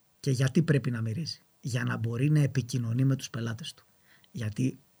 Και γιατί πρέπει να μυρίζει? Για να μπορεί να επικοινωνεί με τους πελάτες του.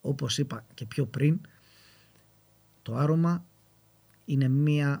 Γιατί όπως είπα και πιο πριν, το άρωμα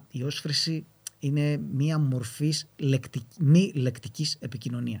είναι η όσφρηση είναι μία μορφή μη λεκτικής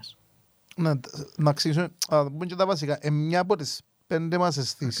επικοινωνίας. Να ξεκινήσουμε, να πούμε και τα βασικά. Μια από τις 5 μας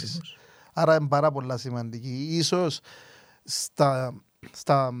αισθήσεις. Άρα είναι πάρα πολλά σημαντική. Ίσως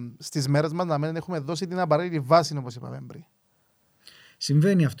στις μέρες μας να μην έχουμε δώσει την απαραίτητη βάση, όπως είπαμε πριν.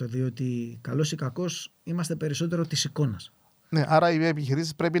 Συμβαίνει αυτό, διότι καλώς ή κακώς είμαστε περισσότερο της εικόνας. Ναι, άρα οι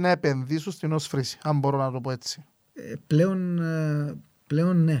επιχειρήσεις πρέπει να επενδύσουν στην όσφρηση, αν μπορώ να το πω έτσι.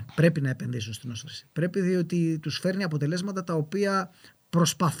 Πλέον ναι, πρέπει να επενδύσουν στην όσφρηση. Πρέπει, διότι τους φέρνει αποτελέσματα τα οποία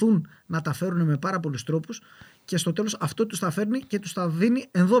προσπαθούν να τα φέρουν με πάρα πολλούς τρόπους και στο τέλος αυτό τους τα φέρνει και τους τα δίνει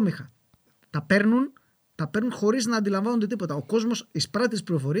ενδόμηχα. Τα παίρνουν χωρίς να αντιλαμβάνονται τίποτα. Ο κόσμος εισπράττει τις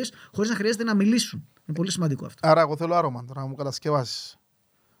πληροφορίες χωρίς να χρειάζεται να μιλήσουν. Είναι πολύ σημαντικό αυτό. Άρα, εγώ θέλω άρωμα τώρα να μου κατασκευάσεις.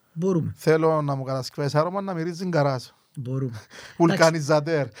 Μπορούμε. Θέλω να μου κατασκευάσεις άρωμα να μυρίζει γκαράζ. Μπορούμε.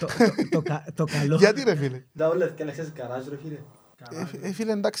 Βουλκανιζατέρ. Το καλό. Γιατί ρε φίλε? Και να ξέρεις γκαράζ ρε φίλε.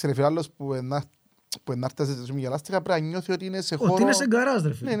 Φίλε, εντάξει ρε φίλε, άλλος που ενάρτησε σε γελάστηκα πρέπει να νιώθει ότι είναι σε χώρο... Ότι είναι σε γκαράζ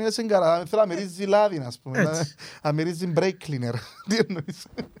ρε φίλε. Ναι, είναι σε γκαράζ. Θέλω να μυρίζει λάδι, ας πούμε. Να μυρίζει brake cleaner. Τι εννοείς?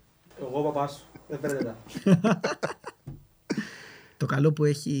 Εγώ παπάς σου. Δεν φέρετε τα. Το καλό που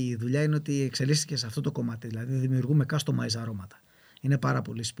έχει η δουλειά είναι ότι εξελίσσεται σε αυτό το κομμάτι. Δηλαδή δημιουργούμε customize αρώματα. Είναι πάρα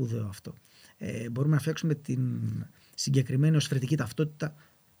πολύ σπουδαίο αυτό. Μπορούμε να φτιάξουμε την συγκεκριμένη οσφαιρετική ταυτότητα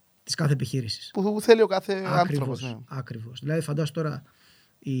της κάθε επιχείρησης. Που θέλει ο κάθε άνθρωπος. Ναι. Ακριβώς. Δηλαδή φαντάσου τώρα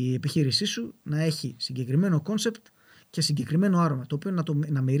η επιχείρησή σου να έχει συγκεκριμένο κόνσεπτ και συγκεκριμένο άρωμα, το οποίο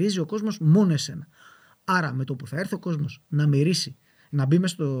να μυρίζει ο κόσμος μόνο εσένα. Άρα με το που θα έρθει ο κόσμος να μυρίσει, να μπει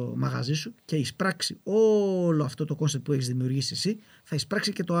μέσα στο μαγαζί σου και εισπράξει όλο αυτό το κόνσεπτ που έχεις δημιουργήσει εσύ, θα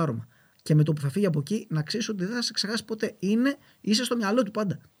εισπράξει και το άρωμα. Και με το που θα φύγει από εκεί, να ξέρεις ότι δεν θα σε ξεχάσει ποτέ. Είσαι στο μυαλό του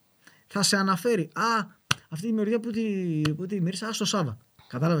πάντα. Θα σε αναφέρει. Αυτή η δημιουργία που τη μύρισα, στο Σάβα.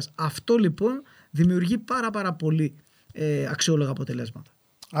 Κατάλαβες. Αυτό λοιπόν δημιουργεί πάρα πολύ αξιόλογα αποτελέσματα.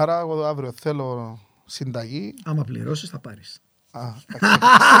 Άρα, εγώ αύριο θέλω συνταγή. Άμα πληρώσεις, θα πάρεις.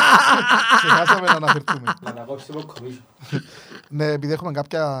 Ξεχάσαμε να αναφερθούμε. Να τα κόψεις το κομίσιο. Ναι, επειδή έχουμε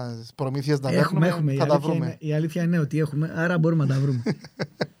κάποια προμήθειες να παίρνουμε, θα τα βρούμε. Η αλήθεια είναι ότι έχουμε, άρα μπορούμε να τα βρούμε.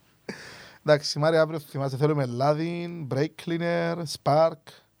 Εντάξει, Μάρια, αύριο θυμάσαι, θέλουμε λάδι, brake cleaner, spark.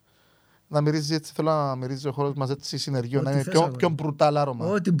 Να μυρίζει έτσι, θέλω να μυρίζει ο χώρος μας έτσι συνεργείο, να είναι πιο μπρουτάλ άρωμα.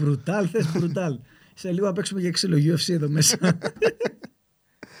 Ό,τι μπρουτάλ θες, μπρουτάλ. Σε λίγο να παίξουμε για ξύλο UFC εδώ μέσα.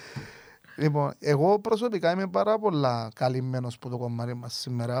 Λοιπόν, εγώ προσωπικά είμαι πάρα πολλά καλυμμένος από το κομμάτι μας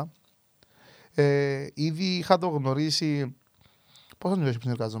σήμερα. Ήδη είχα το γνωρίσει. Πόσο καιρό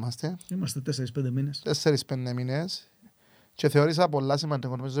συνεργαζόμαστε? Είμαστε 4-5 μήνες. 4-5 μήνες. Και θεώρησα πολλά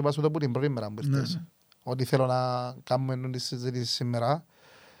σημαντικό. Νομίζω ότι είπα από την πρώτη μέρα που ήρθες. Ναι. Ότι θέλω να κάνουμε τη συζήτηση σήμερα.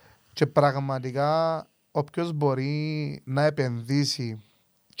 Και πραγματικά όποιος μπορεί να επενδύσει,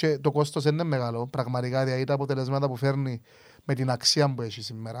 και το κόστος είναι μεγάλο, πραγματικά δηλαδή τα αποτελέσματα που φέρνει με την αξία που έχει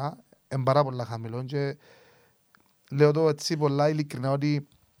σήμερα είναι πάρα πολλά χαμηλό. Και λέω το έτσι πολλά ειλικρινά ότι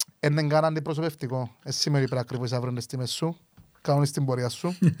δεν καν αντιπροσωπευτικό. Εσύ σημαίνει πρέπει ακριβώς αύριο τις τιμές σου, κάνουν την πορεία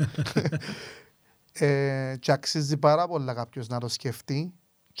σου. Και αξίζει πάρα πολλά κάποιος να το σκεφτεί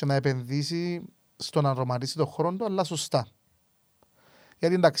και να επενδύσει στο να αρωματίσει τον χρόνο του, αλλά σωστά.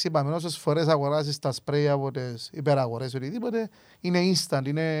 Γιατί εντάξει, είπαμε, όσες φορές αγοράσεις τα σπρέι από τις υπεραγορές οτιδήποτε, είναι instant,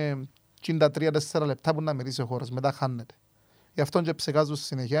 είναι 3-4 λεπτά που να μυρίσει ο χώρος, μετά χάνεται. Γι' αυτό και ψεκάζουν στη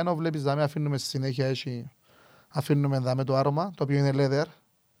συνέχεια, ενώ βλέπεις δάμε αφήνουμε στη συνέχεια, αφήνουμε δάμε το άρωμα, το οποίο είναι leather.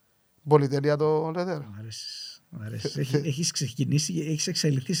 Πολυτέλεια το leather. Μ' αρέσει. Έχεις ξεκινήσει, έχεις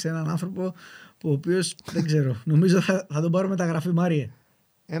εξελιχθεί σε έναν άνθρωπο που ο οποίος, δεν ξέρω, νομίζω θα τον πάρω μεταγραφή, Μάριε.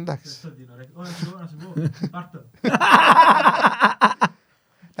 Εντάξει.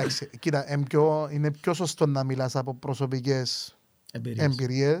 Εντάξει, κοίτα, είναι πιο σωστό να μιλάς από προσωπικές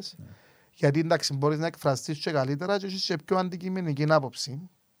εμπειρίες. Γιατί εντάξει, μπορείς να εκφραστείς και καλύτερα και έχεις και πιο αντικειμενική άποψη.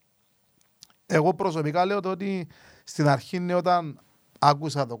 Εγώ προσωπικά λέω το ότι στην αρχή είναι όταν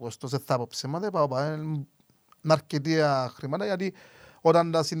άκουσα το κόστος, θα πω ψέματα, είπα αρκετή χρήματα, γιατί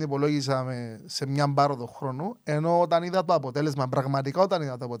όταν τα συνυπολόγισα σε μια πάροδο χρόνου, ενώ όταν είδα το αποτέλεσμα, πραγματικά όταν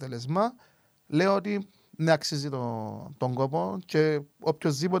είδα το αποτέλεσμα, λέω ότι ναι, αξίζει τον κόπο και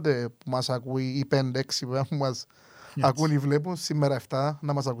οποιοσδήποτε που μας ακούει, οι 5-6 που μας ακούν ή βλέπουν, σήμερα 7,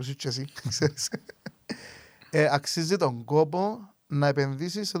 να μας ακούσει και εσύ, ξέρεις. Αξίζει τον κόπο να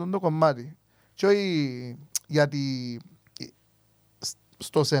επενδύσεις σε αυτό το κομμάτι. Και όχι γιατί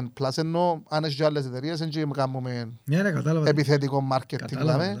στο Zen Plus, ενώ αν έχει και άλλες εταιρείες, δεν κάνουμε επιθετικό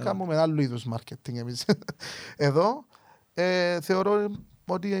marketing, κάνουμε άλλου είδους marketing εμείς. Εδώ θεωρώ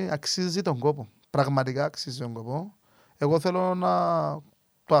ότι αξίζει τον κόπο. Πραγματικά αξίζει τον κόπο. Εγώ θέλω να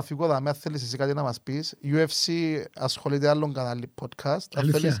το αφηγώ δάμε, αν θέλεις εσύ κάτι να μας πεις. UFC ασχολείται άλλον κανάλι podcast.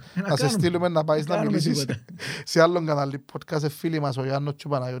 Αν θέλεις να σε στείλουμε να πάεις να μιλήσεις σε άλλον κανάλι podcast. Φίλοι μας ο Γιάννος και ο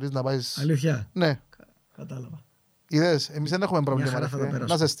Παναγιώτης να πάεις. Αλήθεια. Ναι. Κατάλαβα. Είδες, εμείς δεν έχουμε πρόβλημα.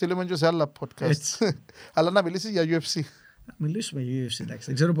 Να σε στείλουμε και σε άλλα podcast. Αλλά να μιλήσεις για UFC. Να μιλήσουμε για UFC, εντάξει.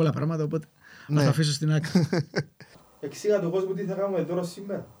 Δεν ξέρω πολλά πράγματα, οπότε να το αφήσω στην άκρη. Εξήγα τον κόσμο τι θα κάνουμε τώρα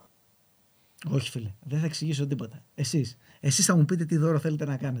σήμερα. Όχι, φίλε, δεν θα εξηγήσω τίποτα. Εσείς θα μου πείτε τι δώρο θέλετε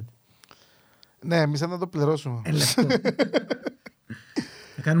να κάνετε. Ναι, εμείς θα το πληρώσουμε. Λεπτό.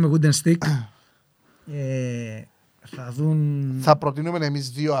 Θα κάνουμε wooden stick. Θα προτείνουμε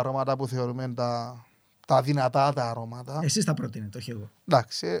εμείς 2 αρώματα που θεωρούμε τα δυνατά τα αρώματα. Εσείς θα προτείνετε, όχι εγώ.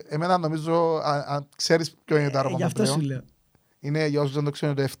 Εντάξει, εμένα νομίζω, αν ξέρεις ποιο είναι το άρωμα γι' αυτό σου λέω. Είναι, για όσους δεν το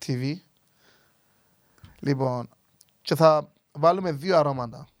ξέρουν, το FTV. Λοιπόν, και θα βάλουμε 2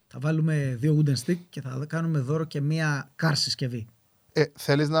 αρώματα. Θα βάλουμε 2 wooden stick και θα κάνουμε δώρο και μία car συσκευή.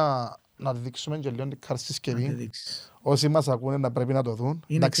 Θέλεις να δείξουμε και λίγο την car συσκευή. Όσοι μας ακούνε να πρέπει να το δουν.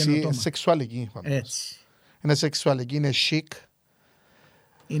 Είναι εντάξει, σεξουαλική. Έτσι. Είναι σεξουαλική, είναι chic.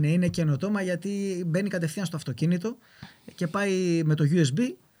 Είναι καινοτόμα γιατί μπαίνει κατευθείαν στο αυτοκίνητο και πάει με το USB.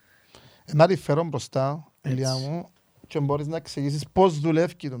 Να τη φέρω μπροστά, Ηλία μου, και μπορείς να εξηγήσεις πώς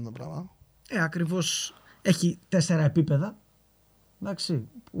δουλεύει το πράγμα. Ακριβώς έχει 4 επίπεδα. Εντάξει,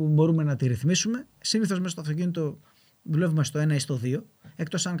 που μπορούμε να τη ρυθμίσουμε. Συνήθως μέσα στο αυτοκίνητο δουλεύουμε στο 1 ή στο 2.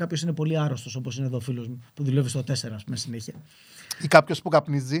 Εκτός αν κάποιος είναι πολύ άρρωστος, όπως είναι εδώ ο φίλος μου που δουλεύει στο 4 με συνέχεια. Ή κάποιος που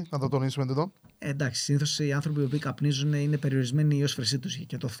καπνίζει, να το τονίσουμε εδώ. Εντάξει, συνήθως οι άνθρωποι που καπνίζουν είναι περιορισμένοι η όσφρησή τους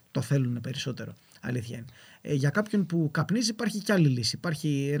και το θέλουν περισσότερο. Αλήθεια είναι. Για κάποιον που καπνίζει υπάρχει και άλλη λύση.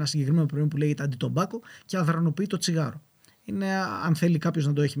 Υπάρχει ένα συγκεκριμένο προϊόν που λέγεται αντιτομπάκο και αδρανοποιεί το τσιγάρο. Είναι αν θέλει κάποιος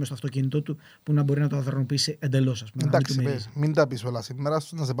να το έχει μέσα στο αυτοκίνητό του που να μπορεί να το αδρανοποιήσει εντελώς. Εντάξει, μην τα πεις όλα σήμερα,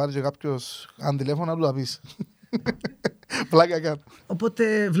 να σε πάρει και κάποιος αν τηλέφωνο να του τα πεις. Πλάκα κάτω.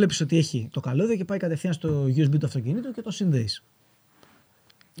 Οπότε βλέπεις ότι έχει το καλώδιο και πάει κατευθείαν στο USB του αυτοκίνητου και το συνδέεις.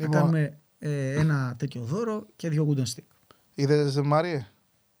 Να κάνουμε ένα τέτοιο δώρο και 2 wooden stick. Είδες Μάριε?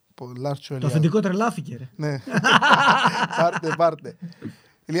 Το αφεντικό τρελάθηκε ρε. Ναι. Πάρτε.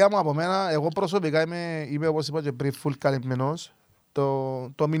 Ηλία μου, από μένα, εγώ προσωπικά είμαι όπως είπα και πριν full καλυμμένος.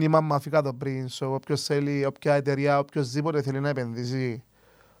 Το μήνυμα μου αφήκα το πριν. Όποιος θέλει, όποια εταιρεία, οποιοσδήποτε θέλει να επενδύσει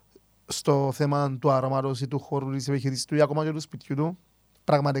στο θέμα του αρώματος ή του χώρου της επιχειρήσης του ή ακόμα και του σπιτιού του,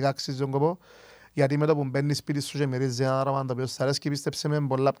 πραγματικά αξίζει τον κόπο. Γιατί με το που μπαίνεις σπίτι σου και μυρίζει ένα άρωμα το οποίο σ' αρέσει και πίστεψε με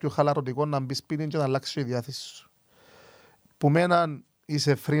πολλά πιο χαλαρωτικό να μπεις σπίτι και να αλλάξει η διάθεση σου. Που μέναν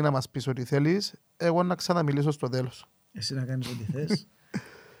είσαι free να μας πεις ό,τι θέλεις, εγώ να ξαναμιλήσω στο τέλος. Εσύ να κάνεις ό,τι θες.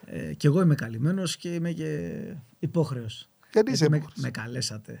 Κι εγώ είμαι καλυμμένος και είμαι και υπόχρεος. Γιατί είσαι με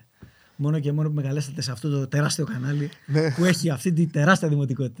καλέσατε. Μόνο και μόνο που με καλέσατε σε αυτό το τεράστιο κανάλι που έχει αυτή τη τεράστια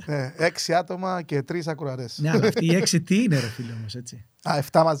δημοτικότητα. 6 άτομα και 3 ακροατές. Ναι, αλλά αυτοί οι 6 τι είναι ρε φίλε όμως, έτσι.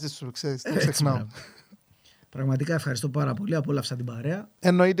 7 μαζί σου, ξέρεις, το ξεχνάω. Πραγματικά ευχαριστώ πάρα πολύ, απόλαυσα την παρέα.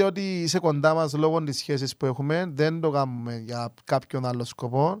 Εννοείται ότι είσαι κοντά μας λόγω της σχέσης που έχουμε, δεν το κάνουμε για κάποιον άλλο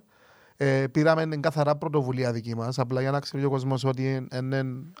σκοπό. Πήραμε την καθαρά πρωτοβουλία δική μας, απλά για να ξέρει ο κόσμος ότι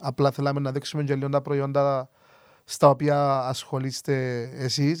απλά θέλαμε να δείξουμε και λίγο τα προϊόντα στα οποία ασχολείστε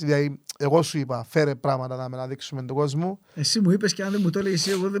εσείς. Δηλαδή, εγώ σου είπα, φέρε πράγματα να δείξουμε τον κόσμο. Εσύ μου είπες και αν δεν μου το έλεγες,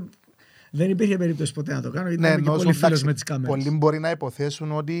 εγώ Δεν υπήρχε περίπτωση ποτέ να το κάνω, γιατί Ναι, είμαι και πολύ φίλος με τις κάμερες. Πολλοί μπορεί να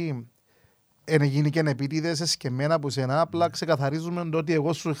υποθέσουν ότι γίνει και επίτηδες εσκεμμένα από σένα. Απλά ξεκαθαρίζουμε το ότι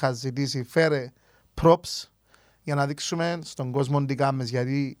εγώ σου είχα ζητήσει φέρε props για να δείξουμε στον κόσμο τι κάνεις.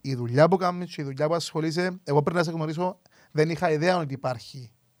 Γιατί η δουλειά που κάνεις και η δουλειά που ασχολείσαι, εγώ πριν να σε γνωρίσω, δεν είχα ιδέα ότι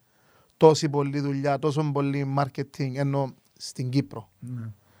υπάρχει τόση πολλή δουλειά, τόσο πολύ marketing ενώ στην Κύπρο.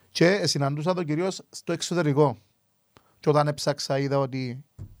 Ναι. Και συναντούσα το κυρίως στο εξωτερικό. Και όταν έψαξα είδα ότι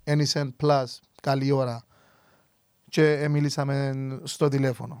Innocent Plus, καλή ώρα. Και μίλησαμε στο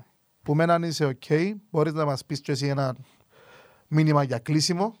τηλέφωνο. Που μένα αν είσαι ok, μπορείς να μας πεις και εσύ ένα μήνυμα για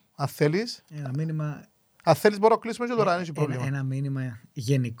κλείσιμο, αν θέλεις. Ένα μήνυμα. Αν θέλεις μπορώ να κλείσουμε και τώρα, δεν έχει πρόβλημα. Ένα μήνυμα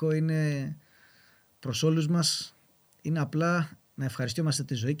γενικό είναι προς όλους μας, είναι απλά να ευχαριστούμαστε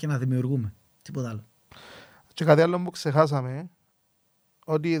τη ζωή και να δημιουργούμε. Τίποτα άλλο. Και κάτι άλλο που ξεχάσαμε,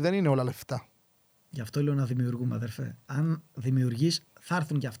 ότι δεν είναι όλα λεφτά. Γι' αυτό λέω να δημιουργούμε, αδερφέ. Αν δημιουργείς, θα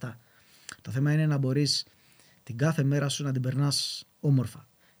έρθουν και αυτά. Το θέμα είναι να μπορείς την κάθε μέρα σου να την περνάς όμορφα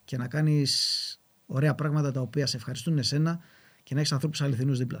και να κάνεις ωραία πράγματα τα οποία σε ευχαριστούν εσένα και να έχεις ανθρώπους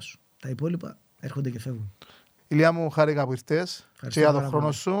αληθινούς δίπλα σου. Τα υπόλοιπα έρχονται και φεύγουν. Ηλία μου, χάρηκα που ήρθες και για τον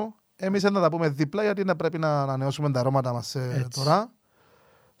χρόνο σου. Εμείς να τα πούμε δίπλα γιατί πρέπει να ανανεώσουμε τα αρώματα μας τώρα.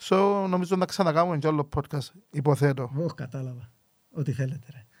 Νομίζω να ξανακάνουμε και άλλο podcast, υποθέτω. Κατάλαβα. Ό,τι θέλετε.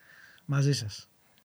 Ρε. Μαζί σας.